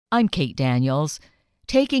I'm Kate Daniels.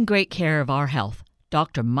 Taking great care of our health,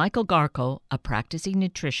 Dr. Michael Garko, a practicing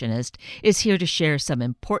nutritionist, is here to share some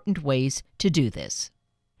important ways to do this.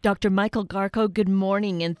 Dr. Michael Garko, good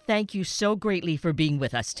morning, and thank you so greatly for being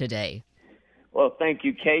with us today. Well, thank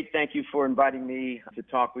you, Kate. Thank you for inviting me to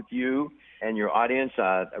talk with you and your audience.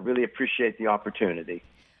 I really appreciate the opportunity.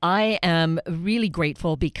 I am really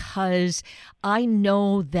grateful because I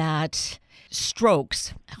know that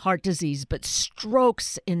strokes, heart disease, but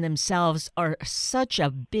strokes in themselves are such a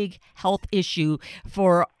big health issue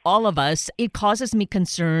for all of us. It causes me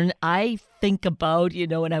concern. I think about,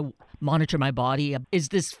 when I monitor my body, is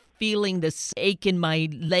this feeling this ache in my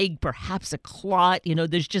leg, perhaps a clot,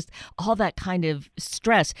 there's just all that kind of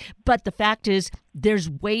stress. But the fact is, there's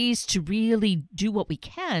ways to really do what we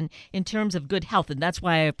can in terms of good health. And that's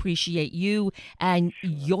why I appreciate you and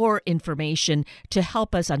your information to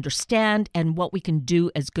help us understand and what we can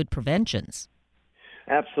do as good preventions.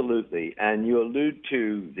 Absolutely. And you allude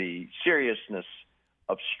to the seriousness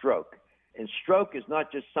of stroke. And stroke is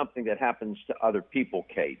not just something that happens to other people,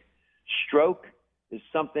 Kate. Stroke is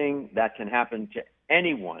something that can happen to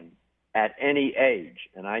anyone at any age.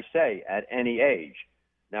 And I say at any age.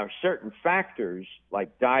 Now, certain factors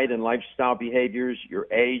like diet and lifestyle behaviors, your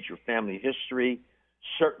age, your family history,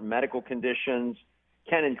 certain medical conditions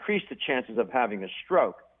can increase the chances of having a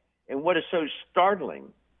stroke. And what is so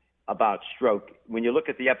startling about stroke, when you look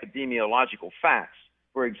at the epidemiological facts,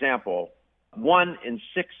 for example, 1 in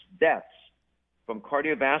 6 deaths from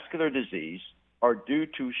cardiovascular disease are due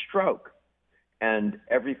to stroke. And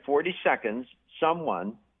every 40 seconds,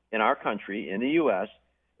 someone in our country, in the U.S.,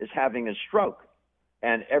 is having a stroke.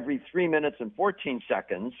 And every 3 minutes and 14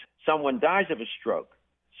 seconds, someone dies of a stroke.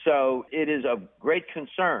 So it is of great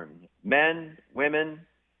concern. Men, women,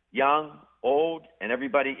 young, old, and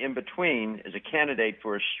everybody in between is a candidate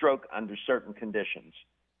for a stroke under certain conditions.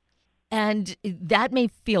 And that may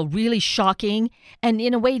feel really shocking. And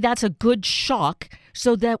in a way, that's a good shock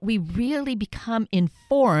so that we really become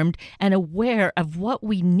informed and aware of what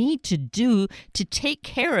we need to do to take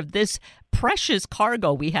care of this precious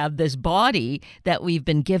cargo we have, this body that we've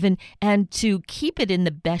been given, and to keep it in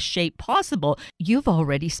the best shape possible. You've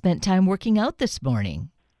already spent time working out this morning.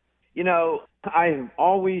 I've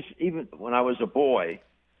always, even when I was a boy,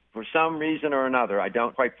 for some reason or another, I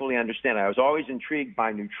don't quite fully understand. I was always intrigued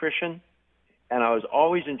by nutrition, and I was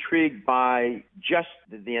always intrigued by just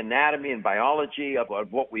the anatomy and biology of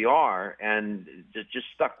what we are, and it just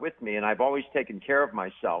stuck with me, and I've always taken care of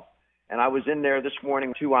myself. And I was in there this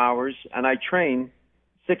morning 2 hours, and I train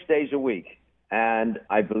 6 days a week, and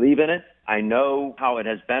I believe in it. I know how it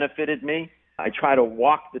has benefited me. I try to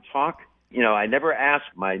walk the talk. I never ask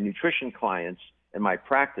my nutrition clients in my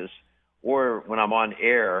practice or when I'm on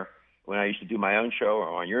air, when I used to do my own show or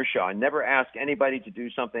on your show, I never ask anybody to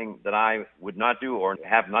do something that I would not do or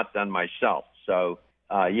have not done myself. So,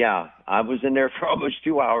 I was in there for almost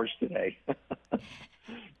 2 hours today.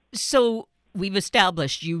 So we've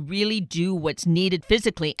established you really do what's needed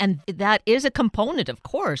physically, and that is a component, of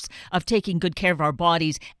course, of taking good care of our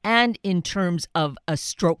bodies and in terms of a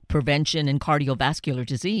stroke prevention and cardiovascular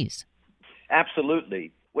disease.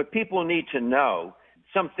 Absolutely. What people need to know,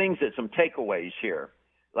 some takeaways here.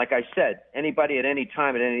 Like I said, anybody at any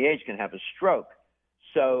time, at any age can have a stroke.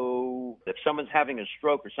 So if someone's having a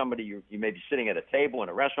stroke or somebody you may be sitting at a table in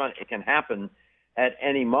a restaurant, it can happen at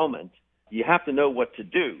any moment. You have to know what to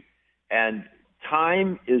do. And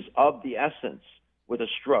time is of the essence with a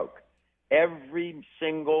stroke. Every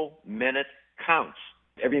single minute counts.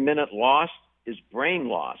 Every minute lost is brain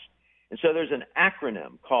loss. And so there's an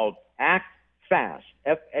acronym called ACT FAST,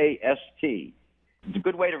 F-A-S-T. It's a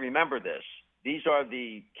good way to remember this. These are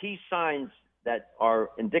the key signs that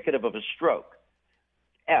are indicative of a stroke.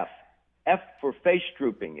 F for face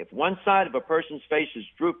drooping. If one side of a person's face is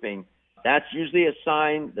drooping, that's usually a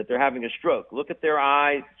sign that they're having a stroke. Look at their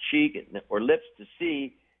eye, cheek, or lips to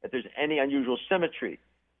see if there's any unusual symmetry.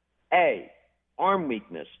 A, arm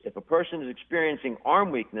weakness. If a person is experiencing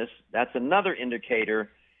arm weakness, that's another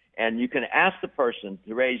indicator, and you can ask the person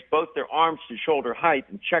to raise both their arms to shoulder height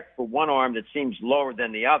and check for one arm that seems lower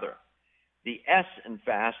than the other. The S in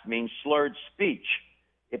FAST means slurred speech.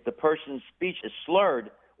 If the person's speech is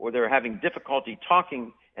slurred or they're having difficulty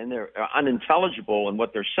talking and they're unintelligible in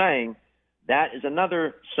what they're saying, that is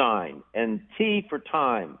another sign. And T for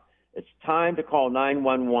time. It's time to call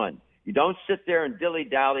 911. You don't sit there and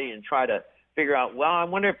dilly-dally and try to figure out, well, I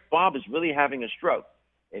wonder if Bob is really having a stroke.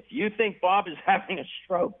 If you think Bob is having a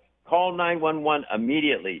stroke, call 911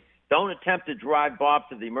 immediately. Don't attempt to drive Bob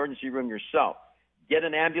to the emergency room yourself. Get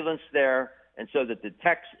an ambulance there, and so that the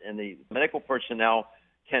techs and the medical personnel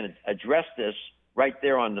can address this right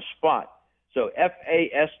there on the spot. So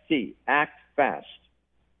FAST, act fast.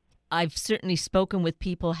 I've certainly spoken with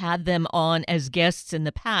people, had them on as guests in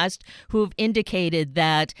the past, who've indicated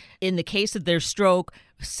that in the case of their stroke,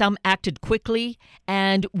 some acted quickly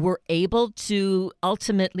and were able to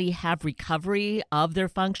ultimately have recovery of their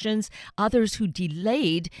functions. Others who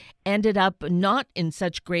delayed ended up not in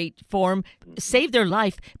such great form, saved their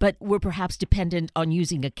life, but were perhaps dependent on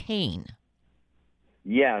using a cane.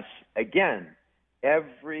 Yes, again,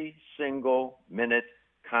 every single minute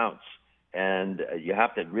counts, and you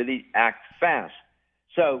have to really act fast.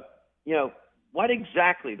 So, what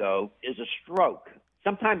exactly, though, is a stroke?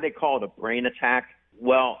 Sometimes they call it a brain attack.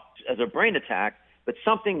 Well, as a brain attack, but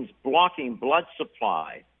something's blocking blood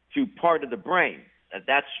supply to part of the brain.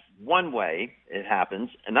 That's one way it happens.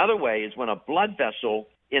 Another way is when a blood vessel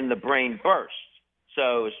in the brain bursts.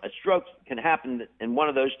 So a stroke can happen in one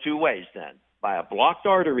of those two ways then, by a blocked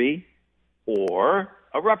artery or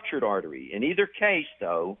a ruptured artery. In either case,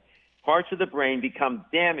 though, parts of the brain become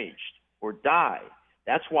damaged or die.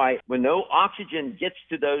 That's why when no oxygen gets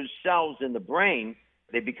to those cells in the brain,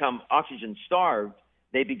 they become oxygen starved,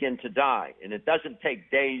 they begin to die. And it doesn't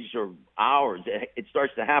take days or hours. It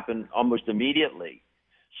starts to happen almost immediately.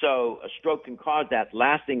 So a stroke can cause that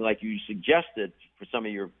lasting, like you suggested for some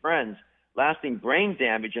of your friends, lasting brain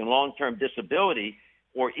damage and long-term disability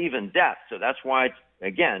or even death. So that's why,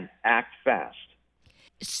 again, act fast.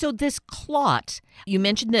 So this clot, you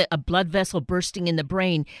mentioned a blood vessel bursting in the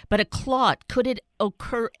brain, but a clot, could it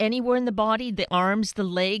occur anywhere in the body, the arms, the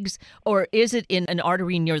legs, or is it in an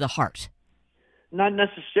artery near the heart? Not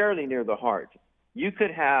necessarily near the heart. You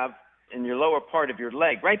could have in your lower part of your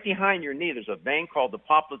leg, right behind your knee, there's a vein called the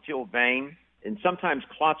popliteal vein, and sometimes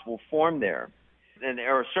clots will form there. And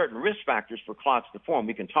there are certain risk factors for clots to form.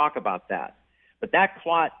 We can talk about that. But that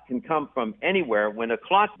clot can come from anywhere. When a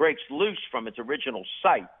clot breaks loose from its original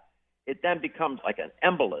site, it then becomes like an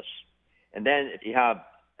embolus. And then if you have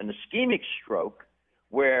an ischemic stroke,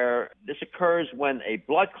 where this occurs when a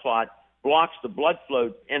blood clot blocks the blood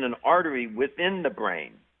flow in an artery within the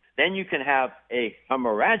brain. Then you can have a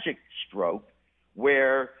hemorrhagic stroke,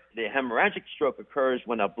 where the hemorrhagic stroke occurs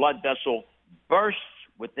when a blood vessel bursts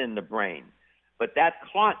within the brain. But that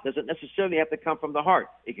clot doesn't necessarily have to come from the heart.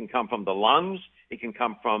 It can come from the lungs. It can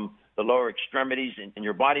come from the lower extremities in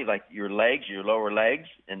your body, like your legs, your lower legs,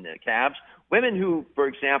 and the calves. Women who, for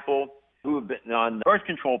example, who have been on birth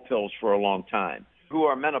control pills for a long time, who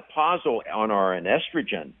are menopausal and are on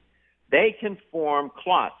estrogen, they can form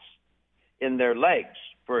clots in their legs.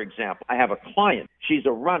 For example, I have a client. She's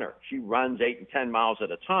a runner. She runs 8 and 10 miles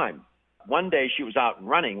at a time. One day she was out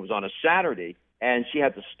running. It was on a Saturday, and she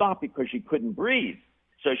had to stop because she couldn't breathe.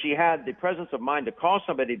 So she had the presence of mind to call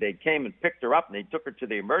somebody. They came and picked her up, and they took her to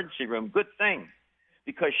the emergency room. Good thing,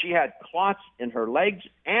 because she had clots in her legs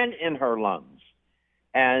and in her lungs.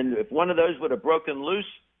 And if one of those would have broken loose,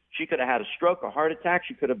 she could have had a stroke, a heart attack.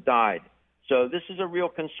 She could have died. So this is a real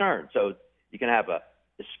concern. So you can have a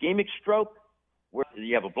ischemic stroke, where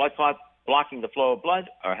you have a blood clot blocking the flow of blood,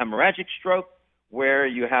 or a hemorrhagic stroke, where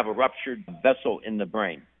you have a ruptured vessel in the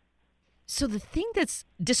brain. So the thing that's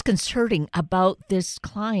disconcerting about this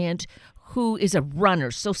client who is a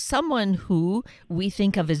runner, so someone who we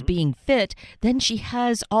think of as being fit, then she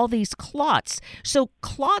has all these clots. So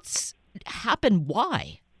clots happen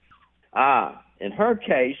why? In her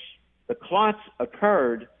case, the clots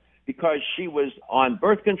occurred because she was on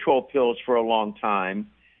birth control pills for a long time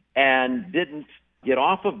and didn't get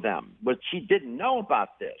off of them. But she didn't know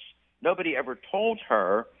about this. Nobody ever told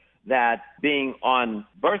her that being on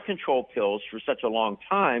birth control pills for such a long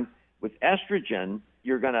time with estrogen,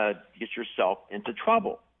 you're going to get yourself into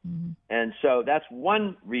trouble. Mm-hmm. And so that's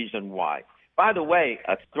one reason why. By the way,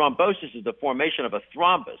 a thrombosis is the formation of a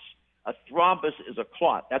thrombus. A thrombus is a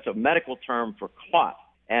clot. That's a medical term for clot.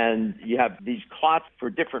 And you have these clots for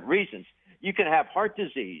different reasons. You can have heart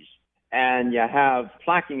disease and you have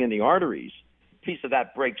plaquing in the arteries. A piece of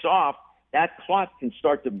that breaks off. That clot can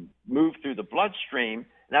start to move through the bloodstream.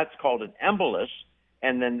 That's called an embolus,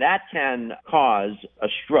 and then that can cause a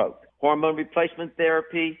stroke. Hormone replacement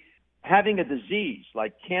therapy, having a disease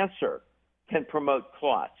like cancer can promote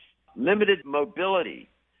clots. Limited mobility,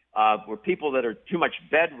 where people that are too much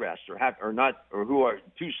bed rest or who are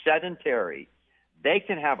too sedentary, they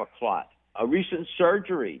can have a clot. A recent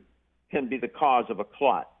surgery can be the cause of a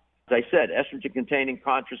clot. As I said, estrogen-containing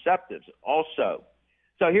contraceptives also.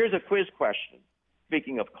 So here's a quiz question.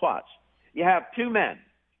 Speaking of clots, you have two men.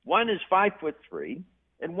 One is 5'3"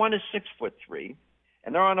 and one is 6'3",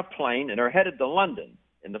 and they're on a plane and they're headed to London,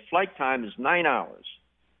 and the flight time is 9 hours.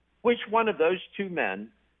 Which one of those two men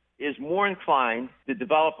is more inclined to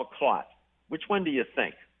develop a clot? Which one do you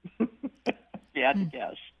think? You had to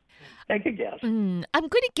guess. Take a guess. I'm going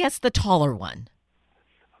to guess the taller one.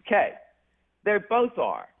 Okay. They both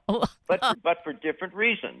are, Oh, but for different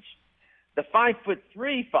reasons. The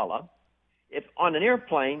 5'3" fella, if on an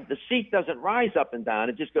airplane, the seat doesn't rise up and down,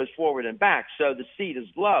 it just goes forward and back, so the seat is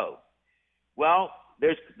low. Well,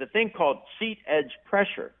 there's the thing called seat edge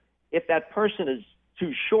pressure. If that person is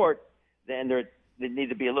too short, then they need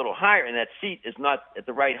to be a little higher, and that seat is not at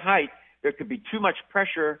the right height. There could be too much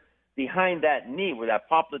pressure behind that knee where that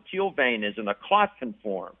popliteal vein is, and a clot can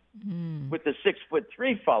form. With the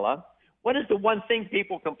 6'3" fella, what is the one thing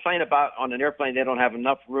people complain about on an airplane? They don't have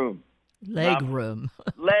enough room. leg room.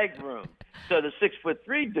 Leg room. So the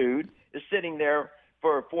 6'3" dude is sitting there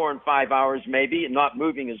for 4 and 5 hours maybe and not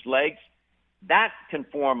moving his legs. That can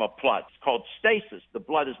form a clot. It's called stasis. The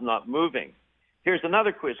blood is not moving. Here's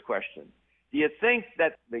another quiz question. Do you think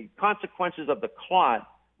that the consequences of the clot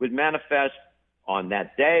would manifest on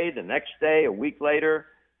that day, the next day, a week later?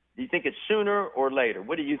 Do you think it's sooner or later?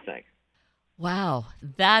 What do you think? Wow,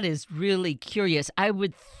 that is really curious. I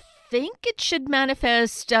would think it should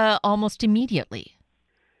manifest almost immediately.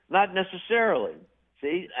 Not necessarily.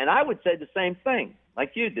 See, and I would say the same thing,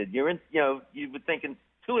 like you did. You would think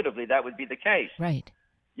intuitively that would be the case. Right.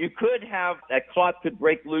 You could have that clot could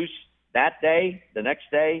break loose that day, the next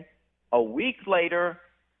day, a week later,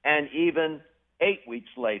 and even 8 weeks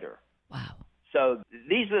later. Wow. So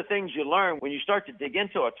these are the things you learn when you start to dig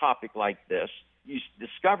into a topic like this. You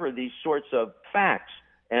discover these sorts of facts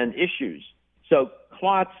and issues. So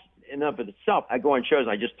clots in and of itself, I go on shows and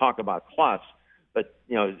I just talk about clots, but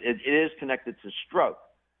it is connected to stroke.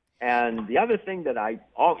 And the other thing that I'm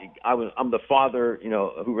the father,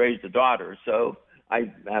 who raised a daughter, so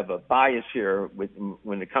I have a bias here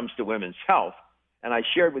when it comes to women's health. And I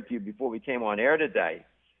shared with you before we came on air today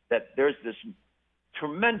that there's this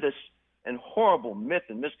tremendous and horrible myth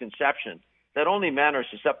and misconception that only men are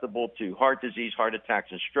susceptible to heart disease, heart attacks,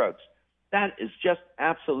 and strokes. That is just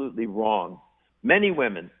absolutely wrong. Many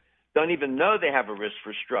women don't even know they have a risk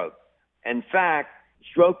for stroke. In fact,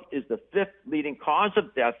 stroke is the 5th leading cause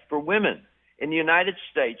of death for women. In the United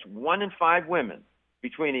States, 1 in 5 women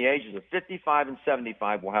between the ages of 55 and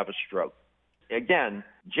 75 will have a stroke. Again,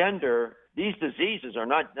 these diseases are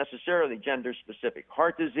not necessarily gender specific.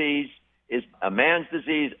 Heart disease is a man's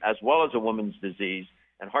disease as well as a woman's disease,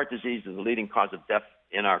 and heart disease is the leading cause of death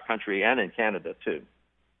in our country and in Canada too.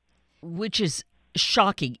 Which is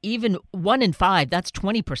shocking. Even 1 in 5, that's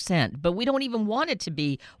 20%, but we don't even want it to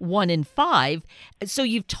be 1 in 5. So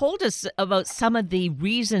you've told us about some of the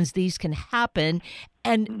reasons these can happen.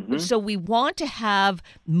 And so we want to have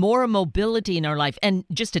more mobility in our life. And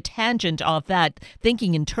just a tangent off that,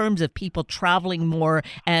 thinking in terms of people traveling more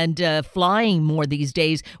and flying more these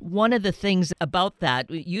days, one of the things about that,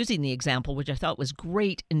 using the example, which I thought was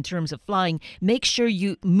great in terms of flying, make sure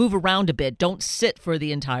you move around a bit. Don't sit for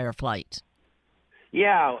the entire flight.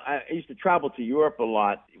 Yeah, I used to travel to Europe a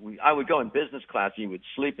lot. I would go in business class and you would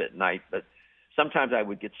sleep at night, but sometimes I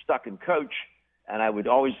would get stuck in coach, and I would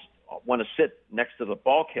always want to sit next to the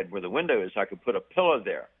bulkhead where the window is so I could put a pillow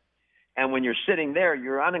there. And when you're sitting there,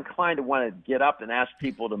 you're uninclined to want to get up and ask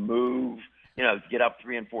people to move, get up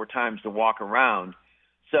 3 and 4 times to walk around.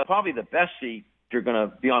 So probably the best seat if you're going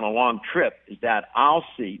to be on a long trip is that aisle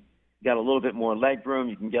seat. You got a little bit more leg room.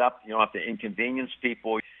 You can get up. You don't have to inconvenience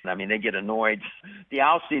people. I mean, they get annoyed. The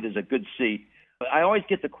aisle seat is a good seat. But I always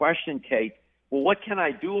get the question, Kate, well, what can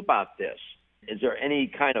I do about this? Is there any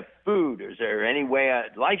kind of food? Is there any way,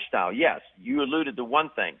 lifestyle? Yes, you alluded to one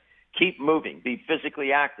thing. Keep moving. Be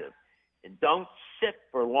physically active. And don't sit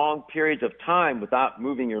for long periods of time without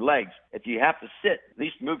moving your legs. If you have to sit, at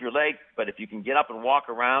least move your leg. But if you can get up and walk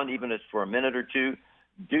around, even if it's for a minute or two,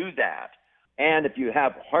 do that. And if you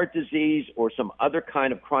have heart disease or some other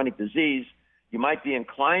kind of chronic disease, you might be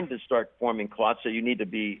inclined to start forming clots, so you need to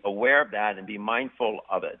be aware of that and be mindful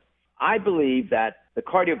of it. I believe that the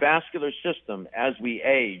cardiovascular system, as we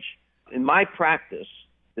age, in my practice,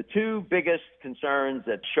 the 2 biggest concerns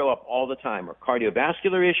that show up all the time are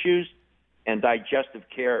cardiovascular issues and digestive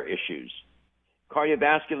care issues.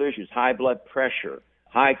 Cardiovascular issues, high blood pressure,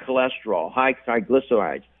 high cholesterol, high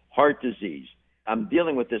triglycerides, heart disease. I'm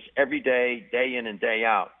dealing with this every day, day in and day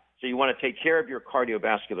out. So you want to take care of your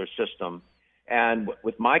cardiovascular system. And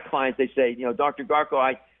with my clients, they say, Dr.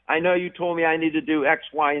 Garko, I know you told me I need to do X,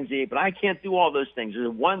 Y, and Z, but I can't do all those things. There's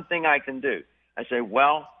one thing I can do. I say,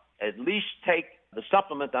 well, at least take the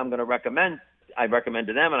supplement I'm going to recommend. I recommend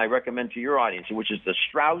to them and I recommend to your audience, which is the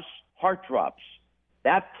Strauss Heart Drops.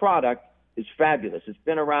 That product is fabulous. It's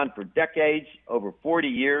been around for decades, over 40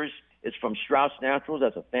 years. It's from Strauss Naturals.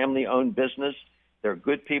 That's a family-owned business. They're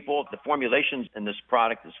good people. The formulations in this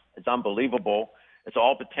product is unbelievable. It's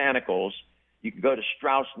all botanicals. You can go to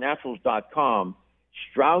StraussNaturals.com.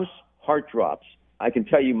 Strauss Heart Drops. I can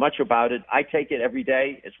tell you much about it. I take it every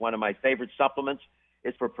day. It's one of my favorite supplements.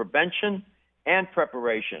 It's for prevention and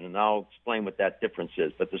preparation, and I'll explain what that difference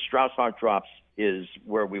is. But the Strauss Heart Drops is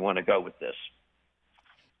where we want to go with this.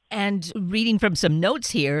 And reading from some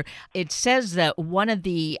notes here, it says that one of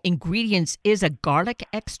the ingredients is a garlic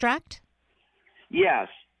extract? Yes,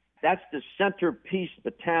 that's the centerpiece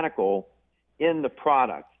botanical in the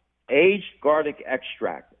product. Aged garlic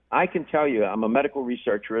extract. I can tell you, I'm a medical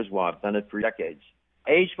researcher as well. I've done it for decades.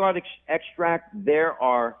 Aged garlic extract, there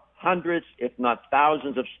are hundreds, if not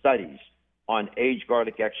thousands of studies on aged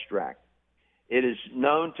garlic extract. It is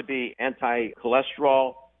known to be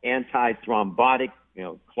anti-cholesterol, anti-thrombotic,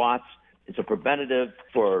 clots. It's a preventative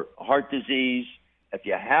for heart disease. If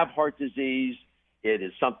you have heart disease, it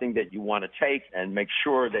is something that you want to take and make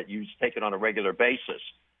sure that you take it on a regular basis.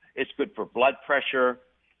 It's good for blood pressure.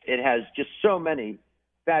 It has just so many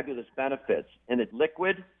fabulous benefits. And it's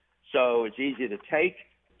liquid, so it's easy to take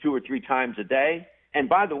 2 or 3 times a day. And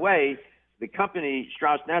by the way, the company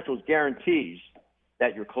Strauss Naturals guarantees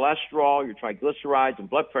that your cholesterol, your triglycerides, and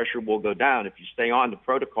blood pressure will go down if you stay on the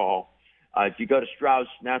protocol. If you go to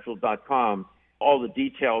StraussNaturals.com, all the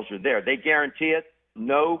details are there. They guarantee it.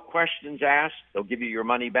 No questions asked. They'll give you your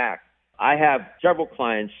money back. I have several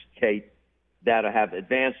clients, Kate, that have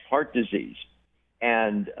advanced heart disease,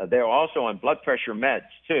 and they're also on blood pressure meds,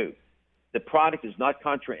 too. The product is not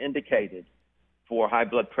contraindicated for high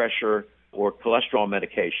blood pressure or cholesterol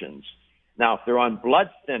medications. Now, if they're on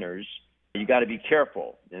blood thinners, you got to be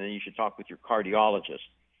careful, and then you should talk with your cardiologist.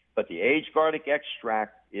 But the aged garlic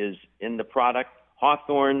extract is in the product.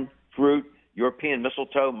 Hawthorn fruit, European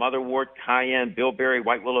mistletoe, motherwort, cayenne, bilberry,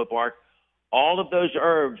 white willow bark, all of those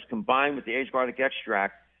herbs combined with the aged garlic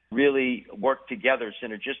extract really work together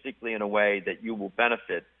synergistically in a way that you will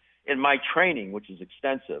benefit. In my training, which is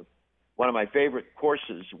extensive, one of my favorite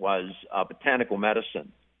courses was botanical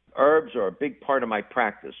medicine. Herbs are a big part of my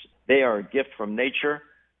practice. They are a gift from nature,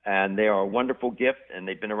 and they are a wonderful gift, and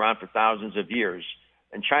they've been around for thousands of years.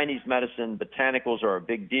 In Chinese medicine, botanicals are a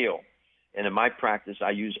big deal. And in my practice,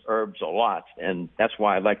 I use herbs a lot, and that's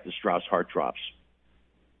why I like the Strauss Heart Drops.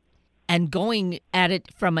 And going at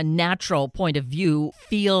it from a natural point of view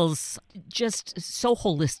feels just so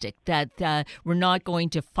holistic that we're not going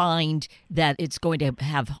to find that it's going to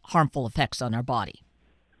have harmful effects on our body.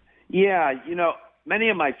 Yeah, many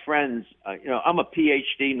of my friends, I'm a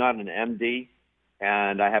PhD, not an MD,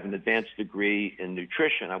 and I have an advanced degree in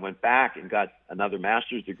nutrition. I went back and got another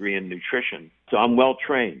master's degree in nutrition, so I'm well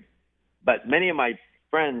trained. But many of my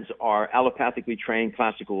friends are allopathically trained,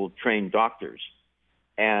 classical trained doctors.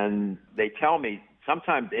 And they tell me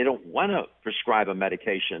sometimes they don't want to prescribe a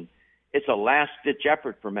medication. It's a last-ditch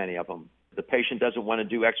effort for many of them. The patient doesn't want to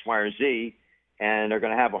do X, Y, or Z, and they're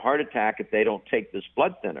going to have a heart attack if they don't take this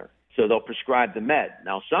blood thinner. So they'll prescribe the med.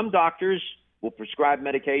 Now, some doctors will prescribe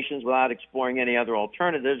medications without exploring any other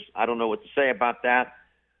alternatives. I don't know what to say about that.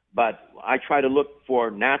 But I try to look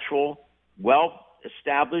for natural,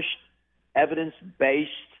 well-established,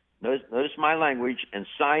 evidence-based, notice my language, and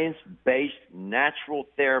science-based natural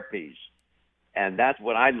therapies. And that's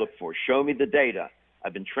what I look for. Show me the data.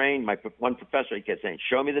 I've been trained. My one professor, he kept saying,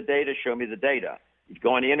 show me the data, show me the data. You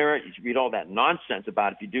go on the internet, you read all that nonsense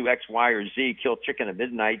about if you do X, Y, or Z, kill chicken at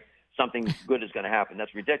midnight, something good is going to happen.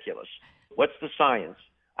 That's ridiculous. What's the science?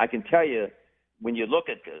 I can tell you, when you look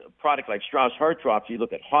at a product like Strauss Heart Drops, you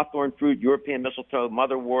look at hawthorn fruit, European mistletoe,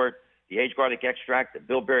 motherwort, the aged garlic extract, the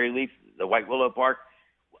bilberry leaf, the white willow bark.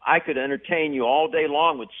 I could entertain you all day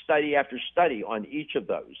long with study after study on each of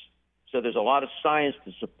those. So there's a lot of science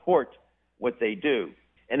to support what they do.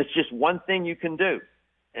 And it's just one thing you can do.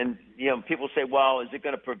 And, people say, well, is it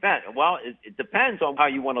going to prevent? Well, it depends on how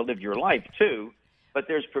you want to live your life, too. But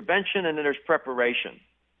there's prevention and then there's preparation.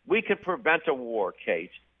 We can prevent a war,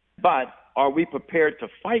 Kate, but are we prepared to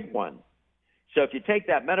fight one? So if you take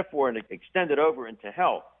that metaphor and extend it over into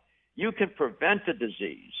health, you can prevent a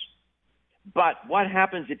disease. But what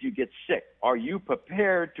happens if you get sick? Are you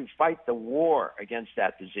prepared to fight the war against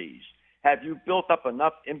that disease? Have you built up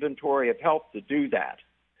enough inventory of health to do that?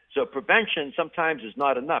 So prevention sometimes is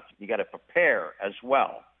not enough. You got to prepare as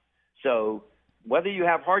well. So whether you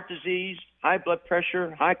have heart disease, high blood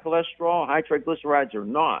pressure, high cholesterol, high triglycerides or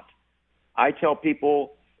not, I tell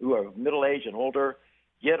people who are middle-aged and older,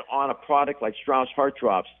 get on a product like Strauss Heart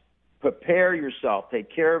Drops. Prepare yourself.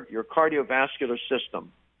 Take care of your cardiovascular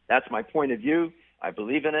system. That's my point of view. I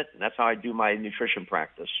believe in it, and that's how I do my nutrition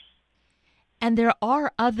practice. And there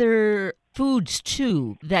are other foods,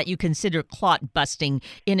 too, that you consider clot busting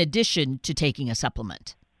in addition to taking a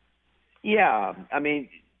supplement? Yeah, I mean,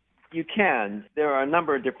 you can. There are a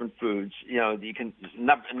number of different foods. You can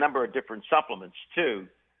a number of different supplements too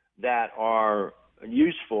that are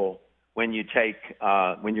useful when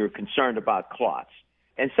you're concerned about clots.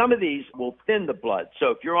 And some of these will thin the blood.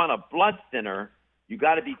 So if you're on a blood thinner, you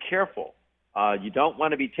got to be careful. You don't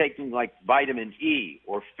want to be taking like vitamin E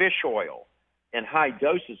or fish oil in high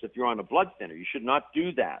doses if you're on a blood thinner. You should not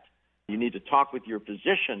do that. You need to talk with your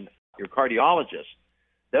physician, your cardiologist.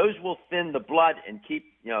 Those will thin the blood and keep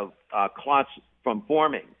clots from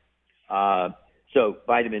forming. So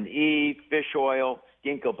vitamin E, fish oil,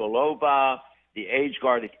 ginkgo biloba, the aged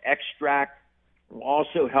garlic extract will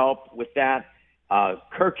also help with that.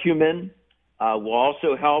 Curcumin will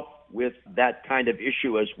also help with that kind of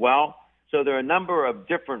issue as well. So there are a number of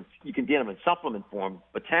different, you can get them in supplement form,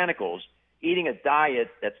 botanicals, eating a diet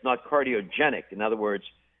that's not cardiogenic. In other words,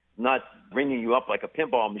 not bringing you up like a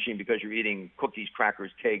pinball machine because you're eating cookies,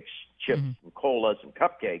 crackers, cakes, chips, and colas and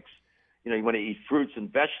cupcakes. You want to eat fruits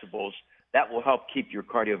and vegetables. That will help keep your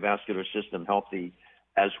cardiovascular system healthy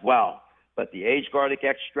as well. But the aged garlic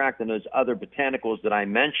extract and those other botanicals that I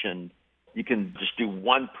mentioned, you can just do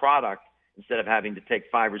one product instead of having to take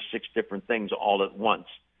 5 or 6 different things all at once.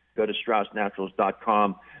 Go to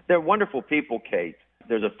StraussNaturals.com. They're wonderful people, Kate.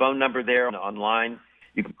 There's a phone number there online.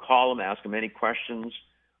 You can call them, ask them any questions.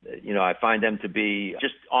 I find them to be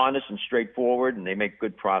just honest and straightforward, and they make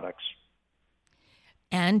good products.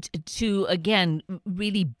 And to, again,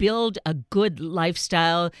 really build a good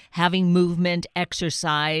lifestyle, having movement,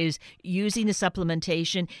 exercise, using the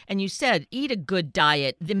supplementation. And you said, eat a good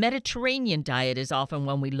diet. The Mediterranean diet is often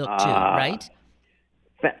one we look to, right?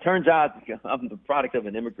 Turns out I'm the product of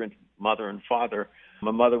an immigrant mother and father.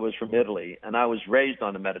 My mother was from Italy, and I was raised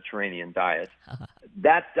on the Mediterranean diet.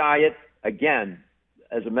 That diet, again,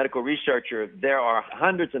 as a medical researcher, there are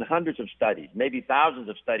hundreds and hundreds of studies, maybe thousands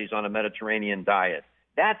of studies on a Mediterranean diet.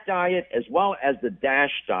 That diet, as well as the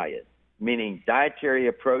DASH diet, meaning dietary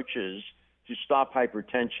approaches to stop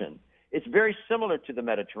hypertension, it's very similar to the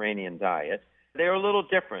Mediterranean diet. They're a little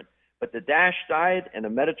different, but the DASH diet and the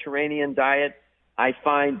Mediterranean diet, I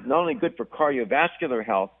find not only good for cardiovascular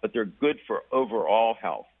health, but they're good for overall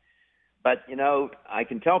health. But, I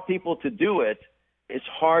can tell people to do it. It's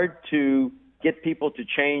hard to get people to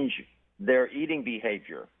change their eating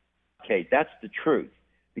behavior. Kate, that's the truth.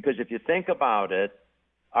 Because if you think about it,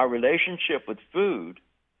 our relationship with food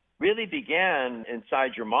really began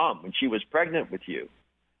inside your mom when she was pregnant with you.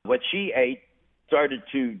 What she ate started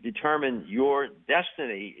to determine your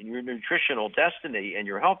destiny and your nutritional destiny and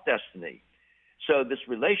your health destiny. So this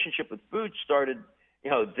relationship with food started,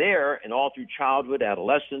 there and all through childhood,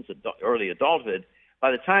 adolescence, early adulthood.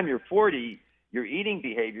 By the time you're 40, your eating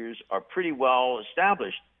behaviors are pretty well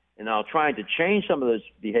established. And now trying to change some of those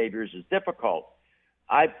behaviors is difficult.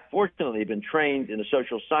 I've fortunately been trained in the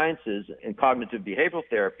social sciences and cognitive behavioral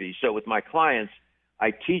therapy. So with my clients,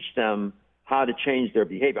 I teach them how to change their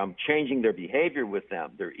behavior. I'm changing their behavior with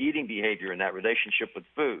them, their eating behavior and that relationship with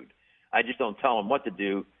food. I just don't tell them what to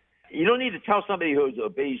do. You don't need to tell somebody who's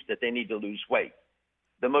obese that they need to lose weight.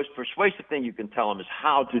 The most persuasive thing you can tell them is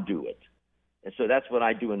how to do it. And so that's what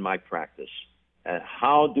I do in my practice.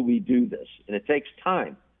 How do we do this? And it takes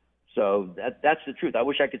time. So that's the truth. I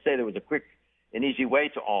wish I could say there was a quick and easy way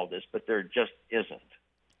to all this, but there just isn't.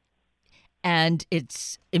 And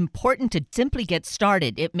it's important to simply get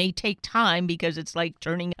started. It may take time because it's like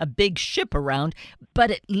turning a big ship around, but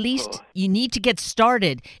at least you need to get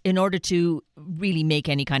started in order to really make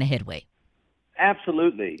any kind of headway.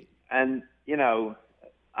 Absolutely. And,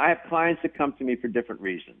 I have clients that come to me for different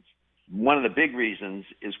reasons. One of the big reasons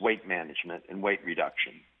is weight management and weight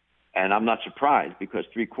reduction. And I'm not surprised because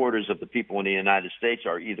 3/4 of the people in the United States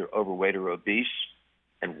are either overweight or obese,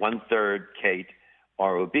 and 1/3, Kate,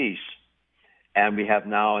 are obese. And we have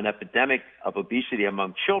now an epidemic of obesity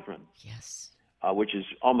among children, yes, which is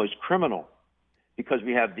almost criminal because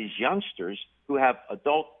we have these youngsters who have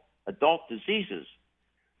adult diseases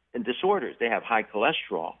and disorders. They have high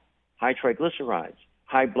cholesterol, high triglycerides,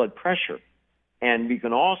 high blood pressure. And we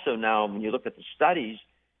can also now, when you look at the studies,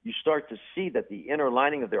 you start to see that the inner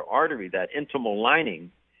lining of their artery, that intimal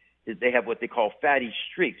lining, they have what they call fatty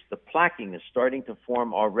streaks. The plaquing is starting to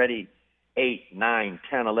form already 8, 9,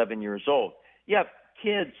 10, 11 years old. You have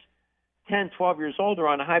kids 10, 12 years old are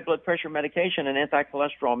on a high blood pressure medication and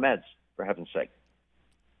anti-cholesterol meds, for heaven's sake.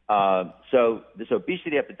 So this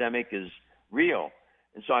obesity epidemic is real.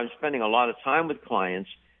 And so I'm spending a lot of time with clients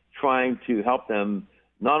trying to help them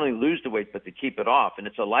not only lose the weight, but to keep it off. And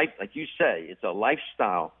it's a life, like you say, it's a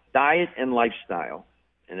lifestyle, diet and lifestyle.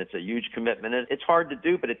 and it's a huge commitment. It's hard to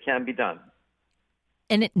do, but it can be done.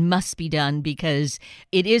 And it must be done because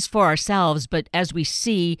it is for ourselves. But as we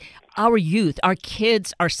see, our youth, our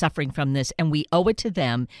kids are suffering from this, and we owe it to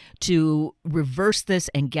them to reverse this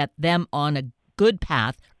and get them on a good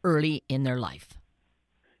path early in their life.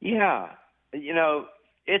 Yeah.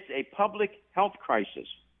 It's a public health crisis.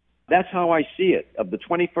 That's how I see it. Of the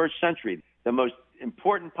 21st century, the most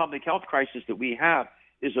important public health crisis that we have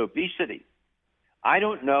is obesity. I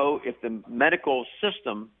don't know if the medical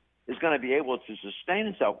system is going to be able to sustain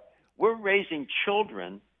itself. We're raising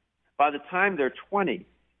children by the time they're 20.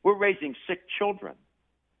 We're raising sick children,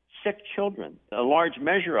 a large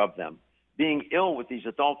measure of them being ill with these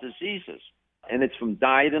adult diseases. And it's from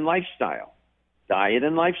diet and lifestyle.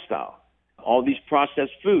 All these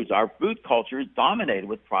processed foods. Our food culture is dominated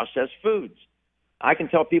with processed foods. I can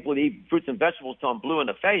tell people to eat fruits and vegetables till I'm blue in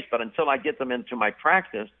the face, but until I get them into my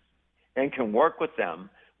practice and can work with them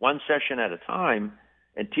one session at a time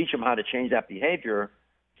and teach them how to change that behavior,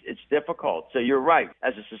 it's difficult. So you're right.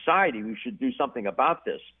 As a society, we should do something about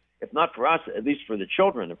this. If not for us, at least for the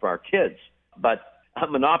children and for our kids. But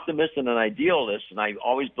I'm an optimist and an idealist, and I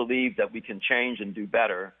always believe that we can change and do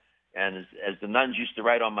better. And as the nuns used to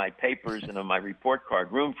write on my papers and on my report card,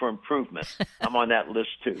 room for improvement. I'm on that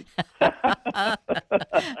list too.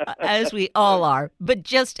 As we all are. But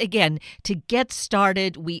just again, to get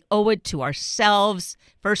started, we owe it to ourselves.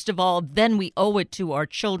 First of all, then we owe it to our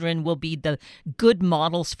children. We'll be the good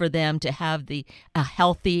models for them to have a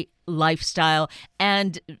healthy lifestyle.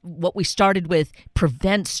 And what we started with,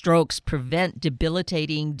 prevent strokes, prevent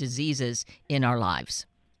debilitating diseases in our lives.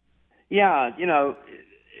 Yeah,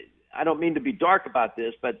 I don't mean to be dark about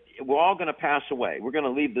this, but we're all going to pass away. We're going to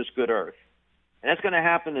leave this good earth. And that's going to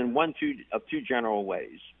happen in two general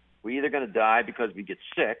ways. We're either going to die because we get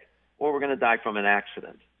sick, or we're going to die from an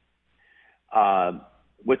accident.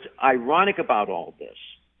 What's ironic about all this,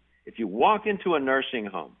 if you walk into a nursing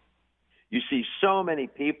home, you see so many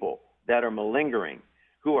people that are malingering,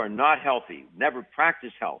 who are not healthy, never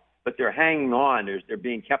practice health, but they're hanging on, they're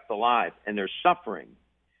being kept alive, and they're suffering.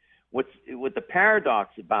 What the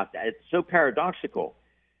paradox about that, it's so paradoxical.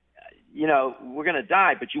 We're going to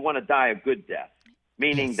die, but you want to die a good death,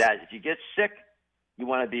 meaning Yes. that if you get sick, you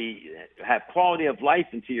want to have quality of life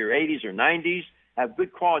into your 80s or 90s, have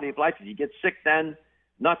good quality of life. If you get sick, then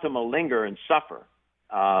not to malinger and suffer.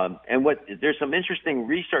 And there's some interesting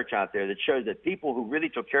research out there that shows that people who really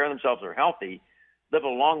took care of themselves are healthy, live a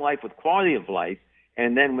long life with quality of life,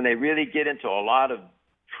 and then when they really get into a lot of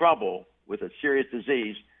trouble with a serious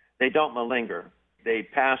disease, they don't malinger. They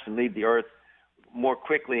pass and leave the earth more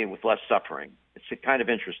quickly and with less suffering. It's kind of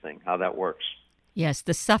interesting how that works. Yes,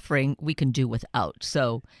 the suffering we can do without.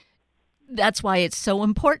 So that's why it's so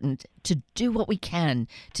important to do what we can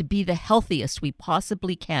to be the healthiest we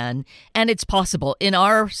possibly can. And it's possible in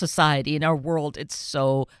our society, in our world. It's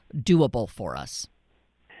so doable for us.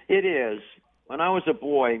 It is. When I was a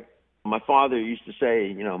boy, my father used to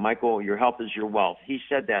say, Michael, your health is your wealth. He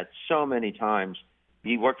said that so many times.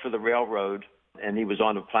 He worked for the railroad, and he was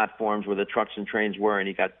on the platforms where the trucks and trains were, and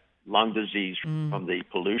he got lung disease from the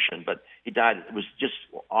pollution. But he died. It was just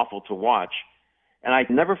awful to watch. And I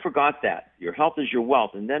never forgot that. Your health is your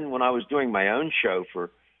wealth. And then when I was doing my own show for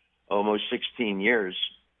almost 16 years,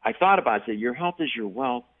 I thought about it. I said, your health is your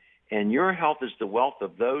wealth, and your health is the wealth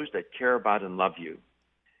of those that care about and love you.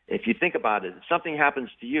 If you think about it, if something happens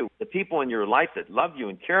to you, the people in your life that love you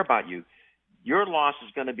and care about you, your loss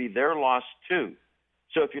is going to be their loss too.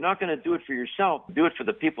 So if you're not going to do it for yourself, do it for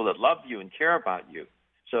the people that love you and care about you.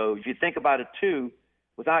 So if you think about it too,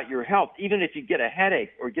 without your health, even if you get a headache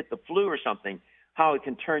or get the flu or something, how it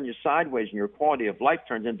can turn you sideways and your quality of life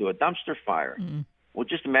turns into a dumpster fire. Well,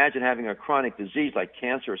 just imagine having a chronic disease like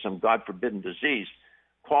cancer or some God-forbidden disease.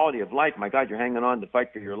 Quality of life, my God, you're hanging on to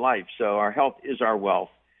fight for your life. So our health is our wealth.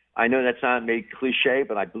 I know that's not maybe cliche,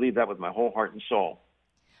 but I believe that with my whole heart and soul.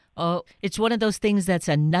 Oh, it's one of those things that's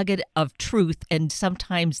a nugget of truth, and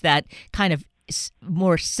sometimes that kind of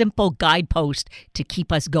more simple guidepost to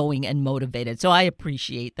keep us going and motivated. So I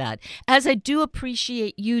appreciate that. As I do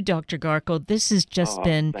appreciate you, Dr. Garko, this has just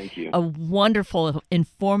been a wonderful,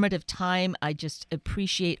 informative time. I just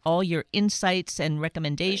appreciate all your insights and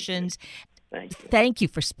recommendations. Thank you. Thank you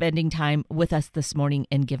for spending time with us this morning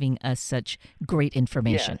and giving us such great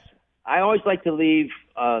information. Yes. I always like to leave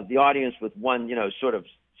the audience with one, sort of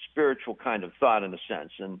spiritual kind of thought in a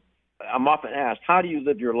sense. And I'm often asked, how do you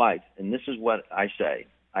live your life? And this is what I say.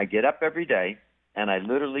 I get up every day and I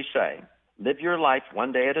literally say, live your life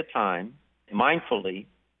one day at a time, mindfully,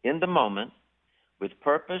 in the moment, with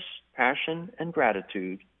purpose, passion, and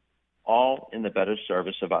gratitude, all in the better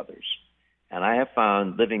service of others. And I have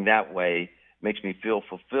found living that way makes me feel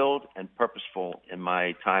fulfilled and purposeful in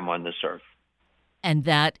my time on this earth. And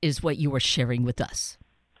that is what you are sharing with us.